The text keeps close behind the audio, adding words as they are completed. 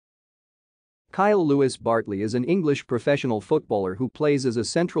Louis Bartley is an English professional footballer who plays as a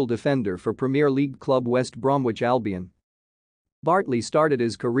central defender for Premier League club West Bromwich Albion. Bartley started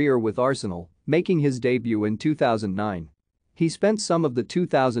his career with Arsenal, making his debut in 2009. He spent some of the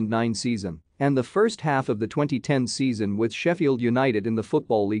 2009 season and the first half of the 2010 season with Sheffield United in the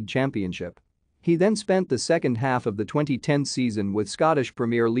Football League Championship. He then spent the second half of the 2010 season with Scottish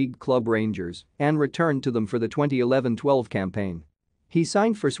Premier League club Rangers and returned to them for the 2011-12 campaign. He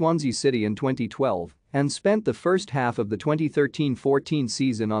signed for Swansea City in 2012 and spent the first half of the 2013-14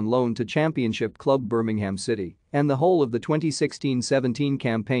 season on loan to Championship club Birmingham City and the whole of the 2016-17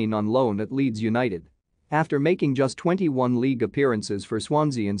 campaign on loan at Leeds United. After making just 21 league appearances for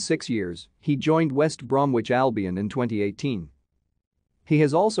Swansea in 6 years, he joined West Bromwich Albion in 2018. He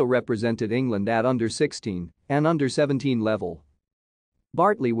has also represented England at under-16 and under-17 level.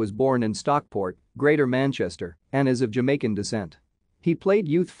 Bartley was born in Stockport, Greater Manchester, and is of Jamaican descent. He played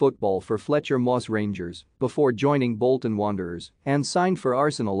youth football for Fletcher Moss Rangers before joining Bolton Wanderers and signed for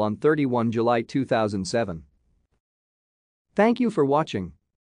Arsenal on 31 July 2007. Thank you for watching.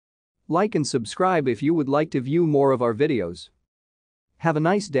 Like and subscribe if you would like to view more of our videos. Have a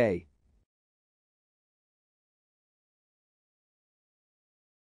nice day.